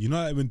complimenting him. You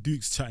know, like when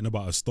Duke's chatting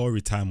about a story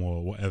time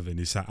or whatever, and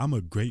he's like, I'm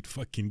a great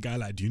fucking guy.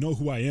 Like, do you know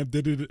who I am?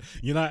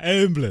 You know, I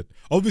am, blood.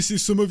 Obviously,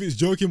 some of it's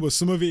joking, but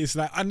some of it is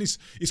like, and it's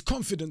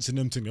confidence in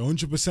them thing,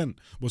 100%.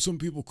 But some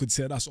people could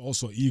say that's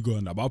also ego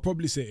and that. But I'll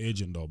probably say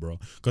Agent though, bro.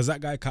 Because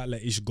that guy can't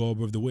let ish go,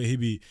 bro. The way he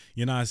be,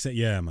 you know, I say,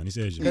 yeah, man, it's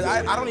Agent. Because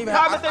I don't even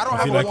have, I don't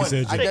have like a one. it's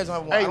Agent. I guess I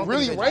have one. Hey,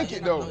 really rank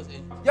it though.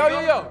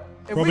 Yo.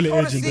 If Probably we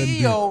call the Agent then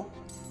CEO,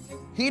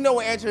 he know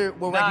what answer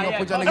we're ranking on.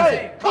 Put y'all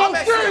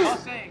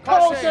niggas in.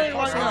 Call Shane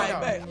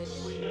right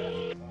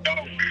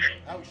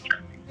now.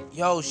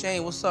 Yo,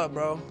 Shane, what's up,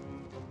 bro?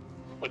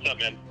 What's up,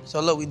 man? So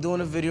look, we doing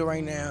a video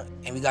right now,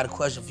 and we got a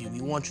question for you. We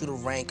want you to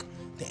rank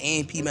the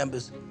AMP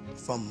members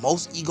from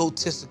most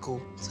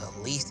egotistical to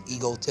least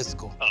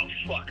egotistical. Oh,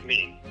 fuck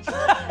me.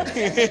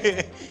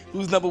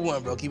 Who's number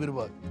one, bro? Keep it a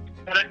buck.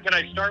 Can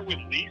I start with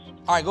least?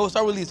 All right, go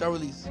start with least. I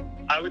would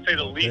say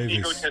the least Davis.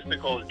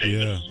 egotistical is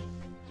Davis.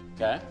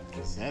 Okay.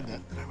 The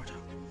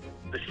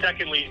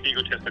second least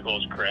egotistical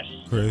is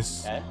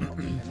Chris.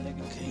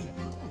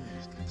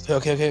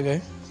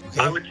 Okay.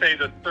 I would say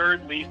the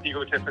third least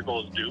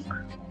egotistical is Duke.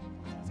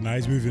 Nah,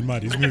 he's moving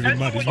mad. He's moving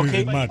mad.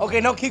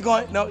 Okay, no, keep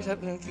going. No, keep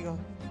going.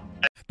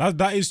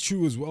 That is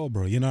true as well,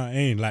 bro. You know what I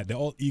mean? Like, they're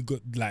all ego.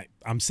 Like,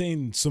 I'm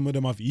saying some of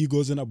them have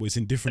egos in that, but it's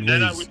in different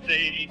And then ways. I would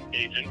say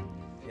Agent.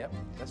 Yep,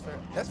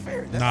 that's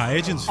fair. Nah,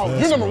 Agent's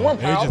first. You're number one,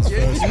 pal. Agent's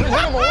first. You're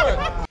number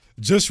one.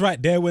 Just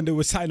right there when they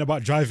were chatting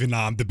about driving,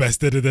 nah, I'm the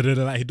best. Like,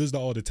 he does that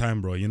all the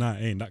time, bro. You know what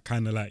I mean? That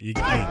kind of like, you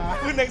get me?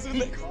 Who next? It's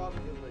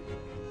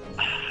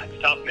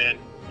tough, man.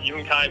 You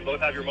and Kai both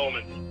have your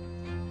moments.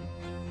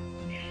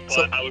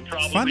 But I would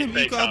probably Phantom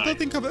say ego, Kai. I don't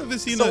think I've ever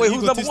seen So an wait,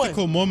 who's number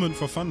egotistical one? moment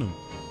for Phantom.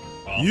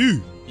 Oh.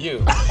 You. Fuck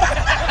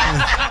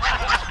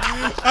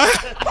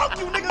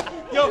you, nigga.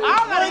 Yo,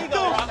 what the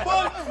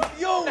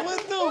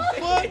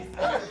fuck?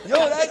 Yo,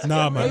 that's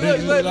Nah, man.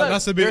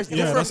 That's a bit,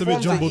 yeah, that's a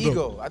bit jumbled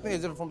up. I think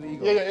it's different from the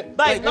ego. Yeah.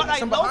 Like When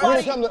nobody.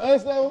 it comes to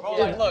us though,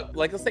 Bro,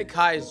 like let's say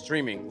Kai is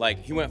streaming, like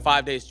he went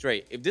 5 days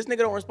straight. If this nigga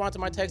don't respond to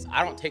my text,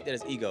 I don't take that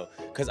as ego,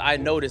 because I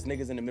know this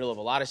nigga's in the middle of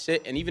a lot of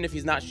shit, and even if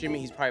he's not streaming,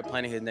 he's probably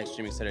planning his next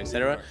stream, etc.,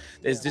 etc.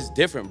 It's just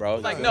different, bro.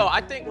 Like, no,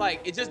 I think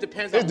like it just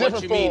depends on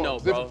what you mean, though,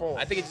 bro.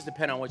 I think it just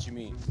depends on what you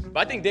mean.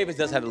 But I think Davis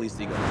does have the least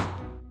ego.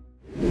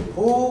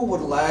 Who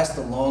would last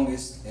the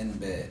longest in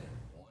bed?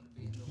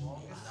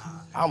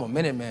 I'm a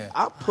minute man.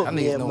 I'll put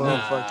me in,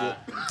 motherfucker.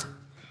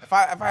 If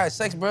I had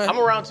sex, bro, I'm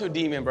around to a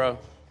demon, bro.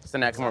 It's the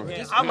next one.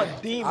 I'm a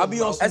demon. I'll be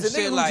on some As a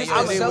shit nigga like, who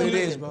just it is what it celibate.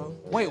 is, bro.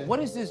 Wait, what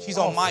is this? She's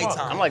on my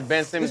time. I'm like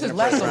Ben Simmons. This in is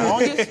the last first the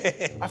round. longest?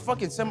 I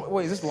fucking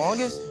wait, is this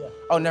longest?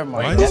 Oh, never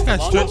mind. Why this guy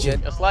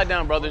stretching? Yo, slide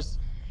down, brothers.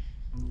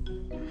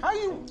 How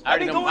you? I Are they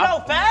already know going my-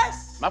 out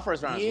fast? My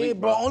first round is Yeah, weak,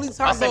 bro. Only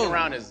time My second though.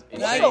 round is I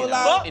ain't gonna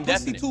lie, pussy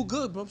indefinite. too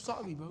good, bro. I'm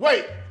sorry, bro.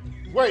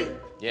 wait.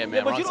 Yeah,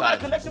 man. But wrong you don't got a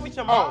side. connection with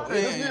your mom.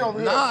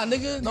 Nah,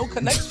 nigga, no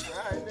connection.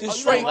 Just you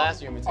straight.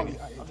 Last year, me too.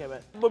 Okay,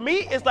 man. But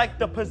me, it's like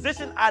the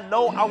position I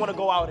know I want to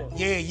go out in.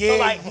 Yeah. So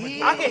like,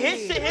 I can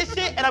hit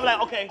shit, and I'm like,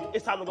 okay,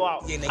 it's time to go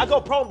out. Yeah, nigga. I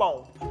go prone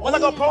bone. Once I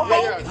go prone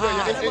bone,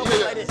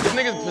 This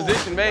nigga's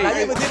position made. I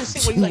never did a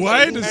shit where you like,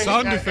 Why the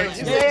sound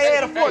effects?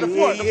 yeah, the four, the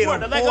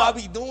leg I up.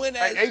 be doing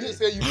that. Agent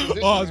said you position.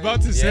 Oh, I was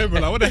about to say, bro,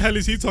 like, what the hell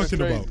is he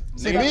talking about?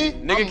 See me?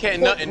 Nigga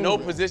can't nut in no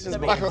positions.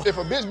 Like if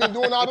a bitch been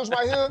doing all this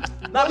right here,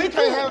 me you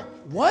can't have.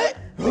 What?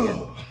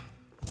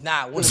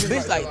 Nah, when a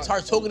bitch like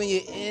starts talking in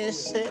your ear and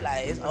shit,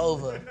 like it's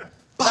over.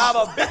 Nah,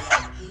 but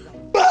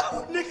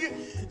bitch.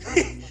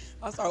 Nigga.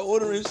 I start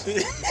ordering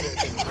shit.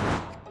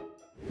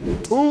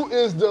 Who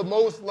is the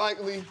most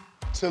likely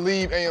to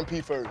leave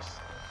AMP first?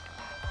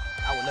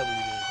 I would never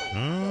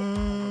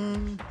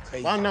leave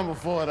it. My number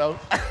 4 though.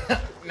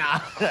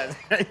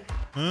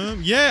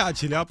 Yeah,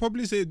 actually, I'll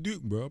probably say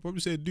Duke, bro. I'll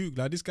probably say Duke.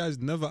 Like, this guy's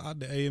never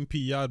at the AMP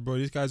yard, bro.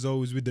 This guy's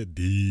always with the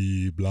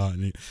D block.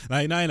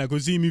 Like, I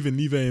could see him even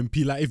leave AMP.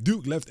 Like, if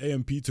Duke left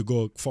AMP to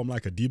go form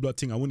like a D block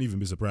thing, I wouldn't even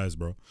be surprised,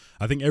 bro.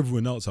 I think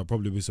everyone else I'd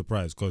probably be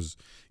surprised because,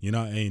 you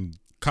know,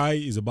 Kai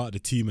is about the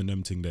team and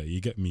them thing there.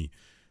 You get me?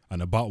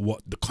 And about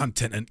what the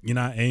content and, you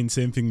know,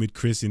 same thing with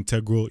Chris,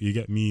 Integral, you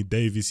get me,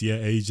 Davis, yeah,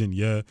 Agent,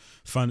 yeah,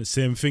 Fan,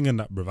 same thing and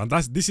that, bro. And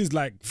this is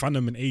like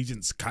Phantom and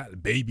Agent's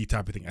baby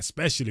type of thing,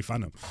 especially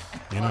Phantom.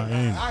 You know what I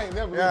mean? I ain't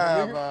never leaving,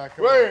 nigga.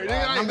 Word,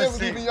 nigga, I ain't never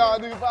leaving y'all,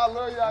 nigga. If I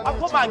love y'all, I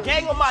put my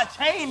gang on my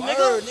chain, nigga.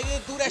 Word,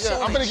 nigga, do that shit.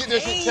 I'm gonna get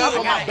that shit tatted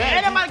on my back.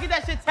 And I'm about to get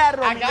that shit tatted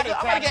on me. I'm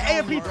about to get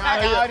AMP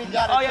tatted. I already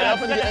got it. Oh, yeah, I'm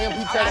gonna get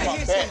AMP tatted on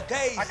my back.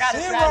 I got it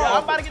tatted.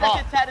 I'm about to get that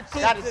shit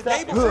tatted too. The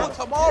day before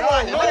tomorrow.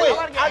 I knew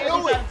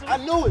it, bro. I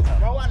knew it.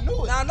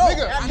 I know.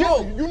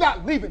 Nigga, you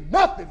not leaving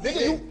nothing,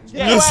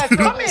 nigga.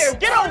 Come here.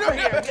 Get over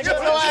here. Get your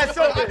ass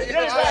over here.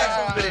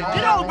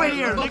 Get over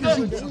here, nigga.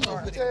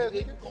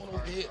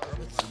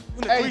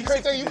 Hey,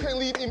 Chris, you can't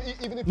leave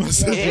even if you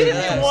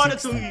If you wanted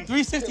to.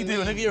 360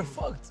 deal, nigga, you're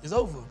fucked. It's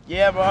over.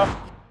 Yeah, bro.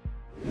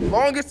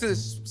 Longest to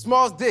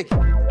smallest dick. I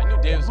knew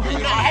Davis was gonna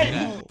say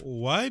that.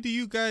 Why do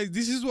you guys,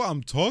 this is what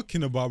I'm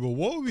talking about, bro.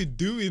 What are we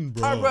doing,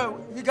 bro? All right,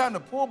 bro, he got in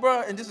the pool,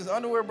 bro, and this is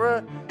underwear,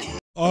 bro.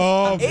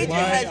 Oh,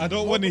 why? I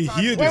don't want to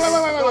hear this.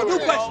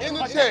 Wait. In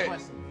the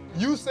chat,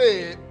 you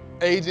said,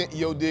 Agent,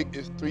 your dick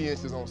is 3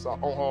 inches on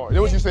hard.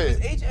 That's what you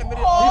said. Agent admitted. First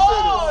of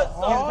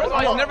all,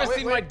 he's never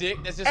seen my dick.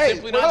 That's just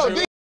simply not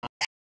true.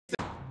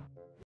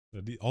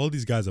 All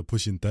these guys are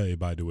pushing 30,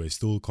 by the way.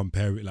 Still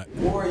compare it like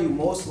Who are you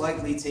most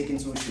likely taken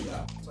to a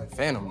shootout? It's like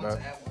Phantom, bro.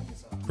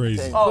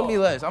 crazy. Put me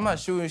less. I'm not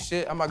shooting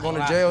shit. I'm not going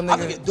to jail, nigga. I'm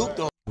gonna get duped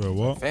on. Bro,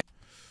 what?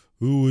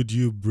 Who would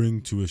you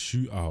bring to a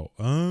shootout?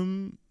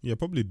 Yeah,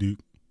 probably Duke.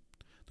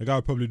 The guy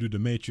would probably do the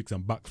Matrix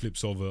and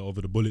backflips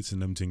over the bullets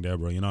and them thing there,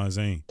 bro. You know what I'm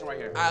saying? All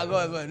right, go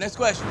ahead. Next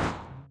question.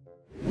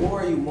 Who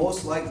are you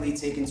most likely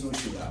taken to a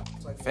shootout?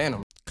 It's like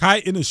Phantom. Kai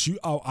in a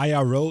shootout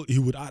IRL, he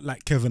would act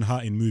like Kevin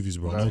Hart in movies,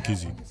 bro. No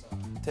kizzy.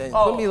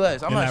 Put me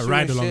less. I'm not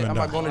ride shooting along shit. and I'm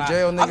not that. going to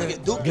jail, nigga. I'm gonna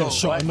get duped Get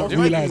shot and not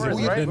realize it.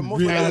 Then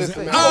realize it.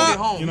 You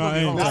know what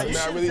I mean?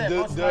 Man, really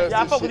does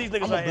Yeah, I fuck with these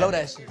niggas I'm right gonna blow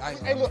here. that shit.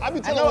 Hey, look, I be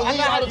telling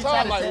Waleed all the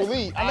time, like,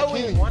 Waleed, I know what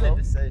kill he you, wanted bro.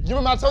 to say. You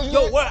remember I told you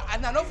Yo, that? what?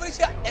 I know for this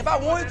shit. If I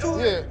wanted to,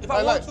 Yeah, if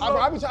I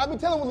wanted to, I be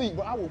telling Waleed,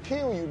 bro, I will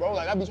kill you, bro.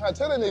 Like, I be trying to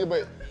tell that nigga,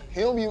 but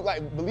he don't be,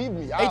 like, believe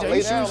me. I'll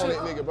lay down on that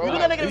nigga, bro. You know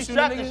that nigga be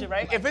strapped and shit,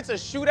 right? If it's a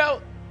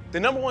shootout, the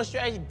 #1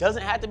 strategy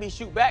doesn't have to be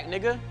shoot back,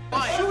 nigga.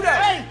 Shoot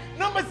at. Hey,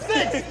 number 6.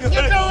 Get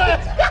your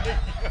ass.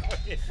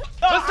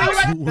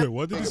 Wait,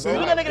 what did he say? You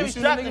know that nigga be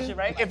strapped and shit,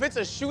 right? If it's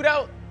a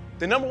shootout,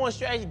 the #1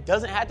 strategy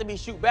doesn't have to be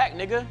shoot back,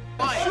 nigga.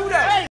 Shoot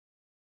at.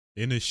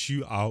 In a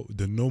shootout,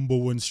 the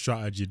 #1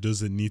 strategy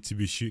doesn't need to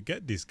be shoot.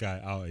 Get this guy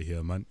out of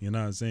here, man. You know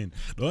what I'm saying?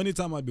 The only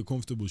time I'd be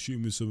comfortable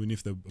shooting with someone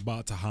if they're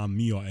about to harm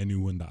me or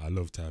anyone that I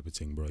love type of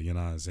thing, bro. You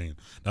know what I'm saying?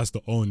 That's the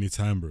only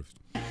time, bro.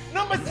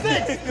 Number 6.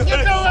 Get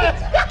your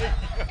ass.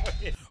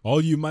 All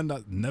you man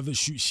that never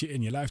shoot shit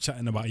in your life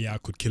chatting about, yeah, I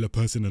could kill a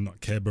person and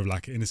not care, bro.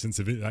 Like, innocence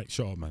of it. Like,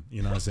 shut up, man.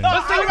 You know what I'm saying?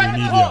 Let's say you're right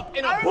in the top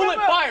and a bullet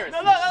fires.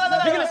 No.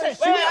 You're gonna say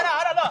shoot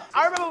No.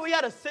 I remember we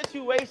had a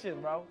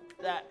situation, bro,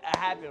 that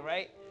happened,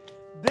 right?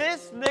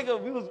 This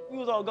nigga, we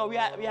was on go. We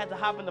had to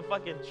hop in the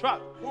fucking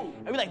truck.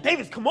 And we like,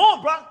 Davis, come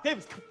on, bro.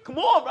 Davis, come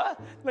on,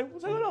 bro. Like,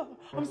 what's going on?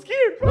 I'm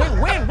scared, bro.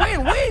 Win.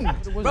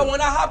 Bro,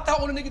 when I hopped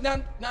out on the nigga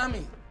down, nah, I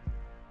mean.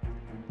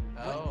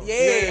 Oh.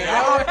 Yeah, I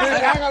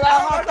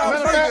hopped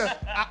out.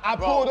 I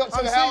pulled up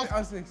to the house.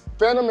 I'm 6.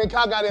 Phantom and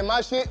Kai got in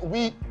my shit.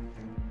 Bro,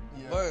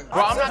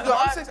 I'm not the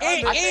I'm 6.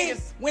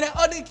 And when that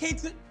other came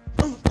to,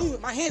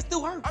 my hand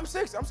still hurt. I'm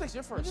 6.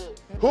 You're first.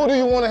 Who do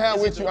you want to have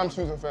with you? I'm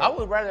choosing Phantom. I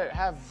would rather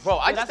have, bro.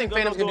 I just think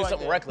Phantom's gonna do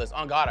something reckless.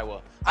 On God, I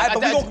will. But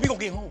we gonna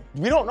get home.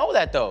 We don't know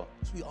that though.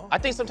 I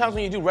think sometimes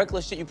when you do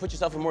reckless shit, you put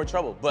yourself in more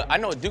trouble. But I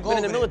know Duke been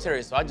in the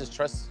military, so I just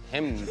trust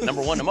him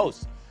 #1 the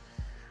most.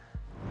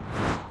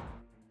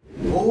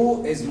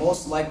 Who is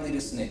most likely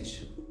to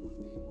snitch?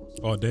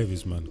 Oh,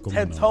 Davis, man. Come on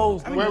 10 now,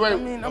 toes. Wait.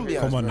 I'm being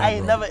Come on now, I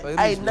ain't bro.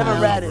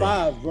 never ratted.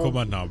 Come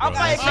on now, bro. I'm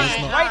like,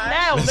 right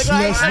now, let's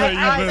nigga. not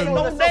I ain't even-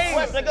 no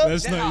names, nigga.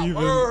 Let's not even, you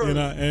know, You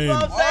know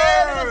what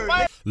I'm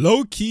saying?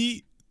 low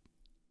key,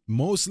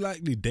 Most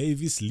likely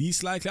Davis,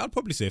 least likely. I'd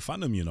probably say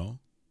Phantom, you know.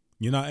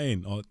 You know what I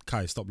mean? Oh,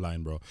 Kai, stop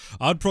lying, bro.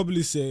 I'd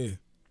probably say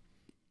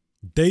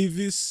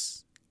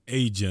Davis,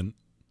 Agent.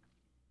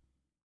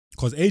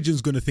 Because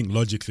Agent's going to think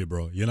logically,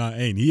 bro. You know what I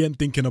mean? He ain't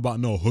thinking about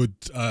no hood,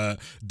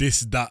 this,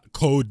 that,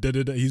 code,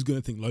 da-da-da. He's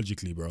going to think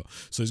logically, bro.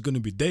 So it's going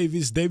to be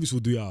Davis. Davis will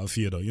do it out of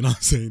fear, though. You know what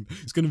I'm saying?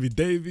 It's going to be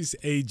Davis,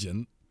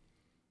 Agent,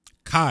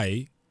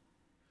 Kai,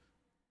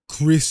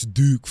 Chris,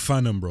 Duke,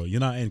 Phantom, bro. You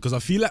know what I mean? Because I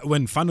feel like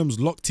when Phantom's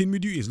locked in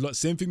with you, it's the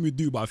same thing with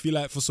Duke, but I feel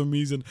like for some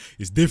reason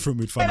it's different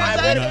with Phantom. You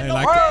know what I mean?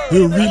 Like,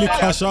 he'll really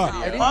cash out.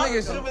 Hey,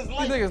 these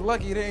niggas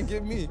lucky they didn't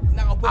get me.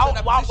 Why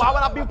would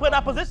I be put in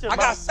that position, bro? I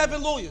got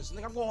 7 lawyers.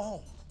 Nigga, I'm going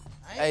home.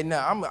 Hey,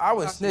 nah, I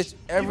would snitch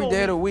every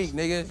day of the week,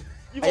 nigga.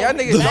 Hey, y'all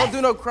niggas don't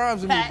do no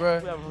crimes with me,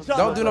 bro.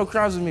 Don't do no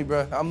crimes with me,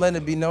 bro. I'm letting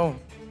it be known.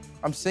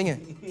 I'm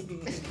singing.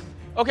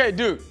 Okay,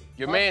 dude.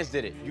 Your man's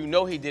did it. You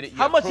know he did it.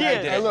 How much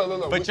years? Hey,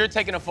 look. But you're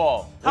taking a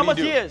fall. How much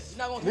years?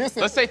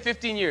 Let's say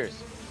 15 years.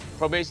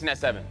 Probation at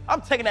 7.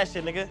 I'm taking that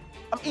shit, nigga.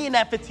 I'm eating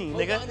that 15,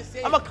 nigga.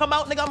 I'm gonna come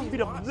out, nigga. I'm gonna be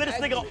the littest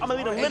nigga. I'm gonna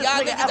be the littest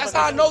nigga ever. That's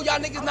how I know y'all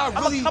niggas not really.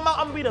 I'm gonna come out.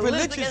 I'm gonna be the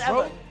littest nigga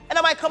ever. And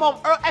I might come home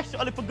extra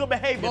early for good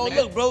behavior, bro, nigga.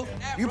 Look, bro.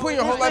 You put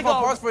your whole life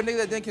on pause for a nigga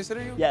that didn't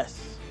consider you? Yes.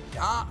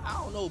 I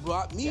don't know,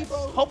 bro. Me, bro.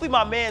 Hopefully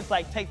my man's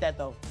like take that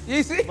though.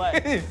 You see?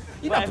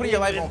 You're not putting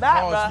your life on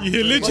pause.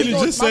 You literally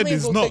just said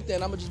it's not. I'm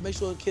gonna just make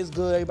sure the kids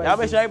good. Everybody. I'll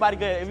make sure everybody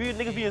good. If you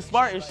niggas being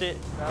smart and shit.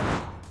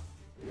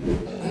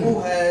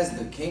 Who has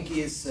the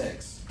kinkiest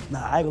sex?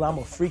 Nah, I ain't gonna lie, I'm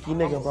a freaky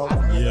nigga, bro.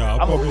 Yeah,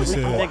 I'll probably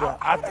say.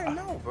 I don't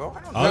know, bro.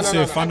 I'll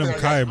say Phantom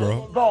Kai,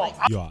 bro.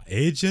 Yo,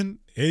 Agent.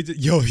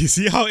 Yo, you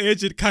see how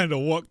Agent kind of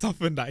walked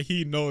off and that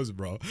he knows,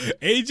 bro.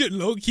 Agent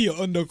low-key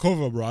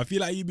undercover, bro. I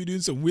feel like he be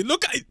doing some weird.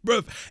 Look at it,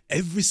 bro.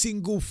 Every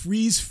single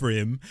freeze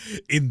frame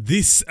in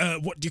this,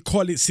 what do you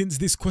call it, since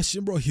this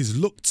question, bro, he's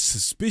looked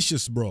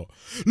suspicious, bro.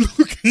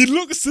 Look, he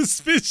looks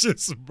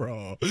suspicious,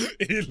 bro.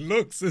 He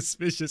looks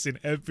suspicious in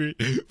every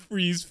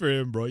freeze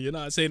frame, bro. You know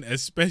what I'm saying?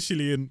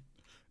 Especially in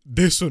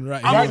this one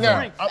right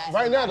here.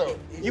 Right now, though.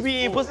 You be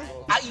eating pussy?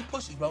 I eat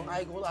pussy, bro.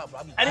 I ain't gonna lie,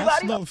 bro.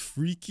 That's not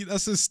freaky.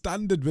 That's a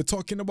standard. We're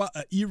talking about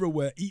an era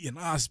where eating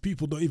ass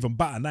people don't even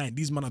bat an eye.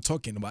 These men are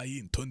talking about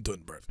eating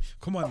tun-tun, bro.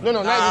 Come on. No,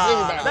 not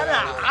just everybody.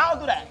 Nah, I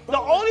don't do that. The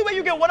only way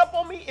you get one up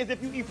on me is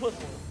if you eat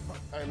pussy.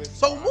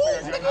 So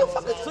move, nigga.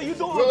 So you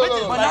do it with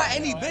bitches, but not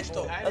any bitch,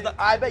 though.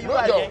 I bet you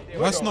right, gang.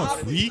 That's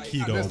not freaky,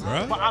 though,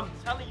 bro. But I'm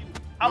telling you,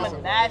 I'm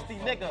a nasty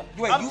nigga.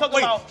 I'm talking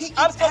about. He eats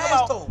ass,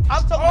 though.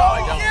 I'm talking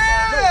about.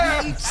 Yeah. No,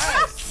 he eats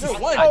ass. No,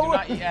 one. I do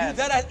not eat ass.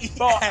 I'm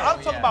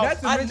talking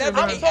about. I'm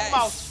talking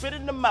about spit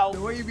in the mouth.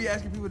 The way you be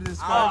asking people to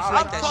describe.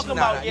 I'm talking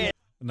about, yeah.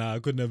 Nah, I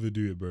could never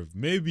do it, bro.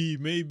 Maybe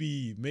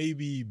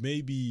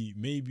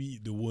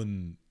the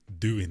one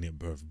doing it,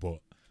 bro. But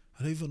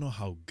I don't even know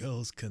how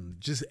girls can.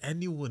 Just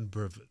anyone,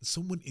 bro.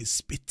 Someone is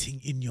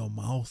spitting in your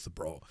mouth,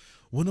 bro.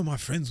 One of my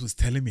friends was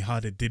telling me how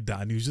they did that,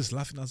 and he was just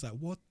laughing. I was like,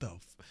 what the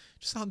f?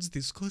 Just sounds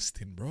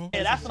disgusting, bro.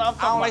 Yeah, that's what I'm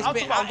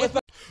talking about.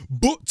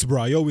 But,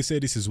 bro, I always say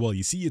this as well.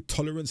 You see your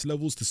tolerance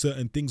levels to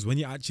certain things when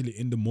you're actually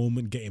in the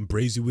moment, getting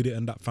brazy with it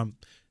and that, fam,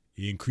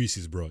 it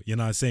increases, bro. You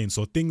know what I'm saying?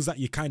 So things that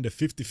you're kind of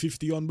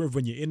 50-50 on, bro,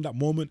 when you're in that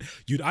moment,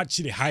 you'd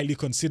actually highly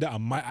consider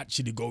and might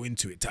actually go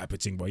into it type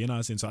of thing, bro. You know what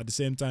I'm saying? So at the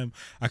same time,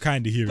 I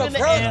kind of hear it. I'm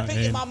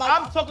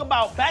talking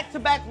about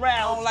back-to-back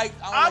rounds.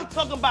 I'm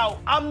talking about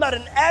I'm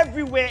nutting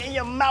everywhere in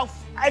your mouth,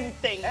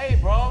 everything. Hey,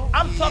 bro.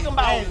 I'm talking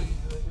about.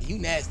 You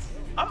nasty.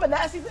 I'm a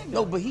nasty nigga.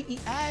 No, but he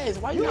eat ass.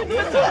 Why you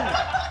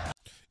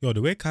Yo,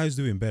 the way Kai's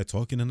doing bare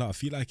talking and that, I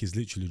feel like he's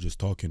literally just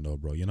talking though,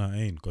 bro. You know what I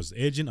mean? Because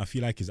Agent, I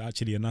feel like he's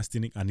actually a nasty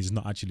nigga and he's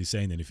not actually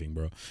saying anything,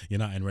 bro. You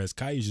know, and whereas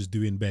Kai is just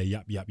doing bare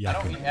yap. You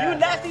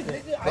nasty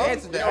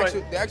nigga. The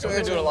actual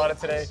answer. Doing a lot of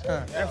today.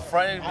 They're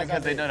fronting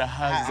because they know the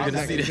husband is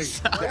gonna see this.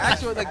 The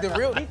actual, like the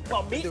real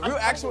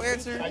actual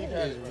answer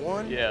is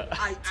 1,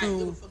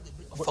 2.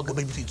 Fuck a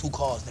baby between 2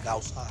 cars, nigga,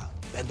 outside.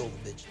 Bend over,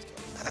 bitch.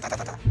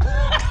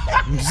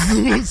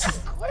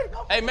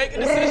 Hey, make a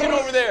decision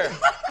over there.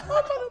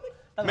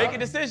 Make a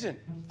decision.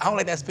 I don't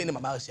like that spitting in my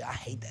mouth shit. I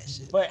hate that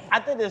shit. But I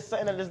think there's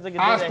something that this nigga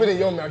I'll spit in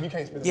your mouth. You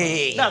can't spit in my mouth.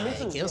 Yeah. Nah, me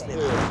too.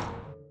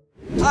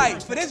 All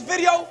right, for this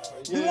video,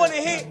 we want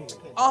to hit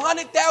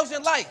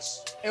 100,000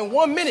 likes in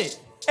 1 minute.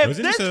 If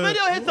this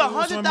video hits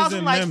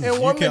 100,000 likes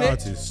in 1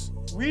 minute,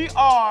 we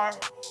are.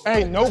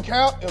 Hey, no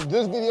cap. If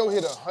this video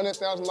hit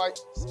 100,000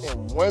 likes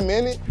in 1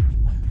 minute,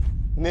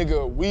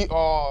 nigga, we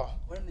are.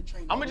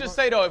 I'm gonna just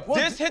say though, if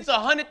this hits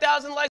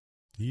 100,000 likes,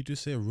 did you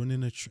just say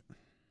running a in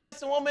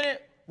 1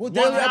 minute? We'll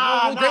daily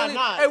upload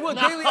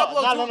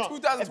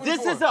 2024. If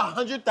this is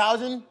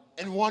 100,000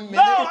 in 1 minute.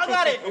 No, I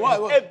got it.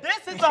 If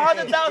this is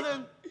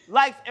 100,000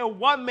 likes in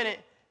 1 minute,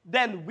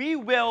 then we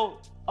will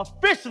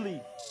officially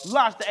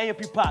launch the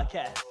AMP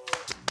podcast.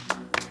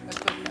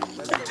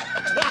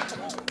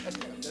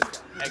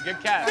 Hey, good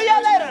catch. See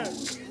y'all later.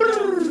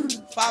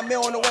 5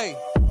 mil on the way.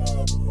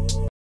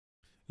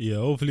 Yeah,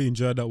 hopefully you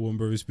enjoyed that one,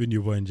 bro. It's been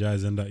your boy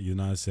Njies and that, you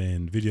know what I'm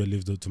saying? Video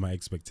lived up to my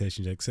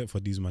expectations, except for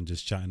these man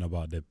just chatting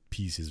about their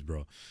pieces,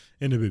 bro.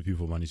 In a bit,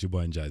 people, man. It's your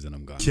boy Njies and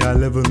I'm gone. Can't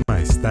level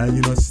my style,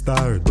 you know,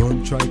 star.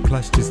 Don't try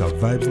clash, this a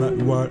vibes, not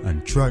war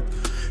and track.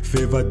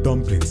 Favorite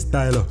dumpling,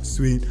 styler,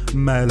 sweet,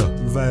 Milo,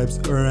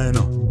 vibes,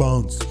 rhino,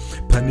 bounce.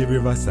 Pandy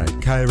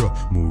Riverside, Cairo.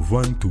 Move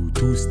 1, 2,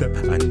 2-step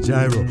and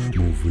gyro.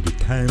 Move with the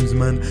times,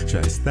 man.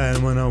 Try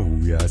style, man.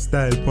 Who ya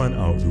style, pan.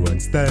 Outdo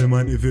and style,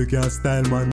 man. If you can't style, man.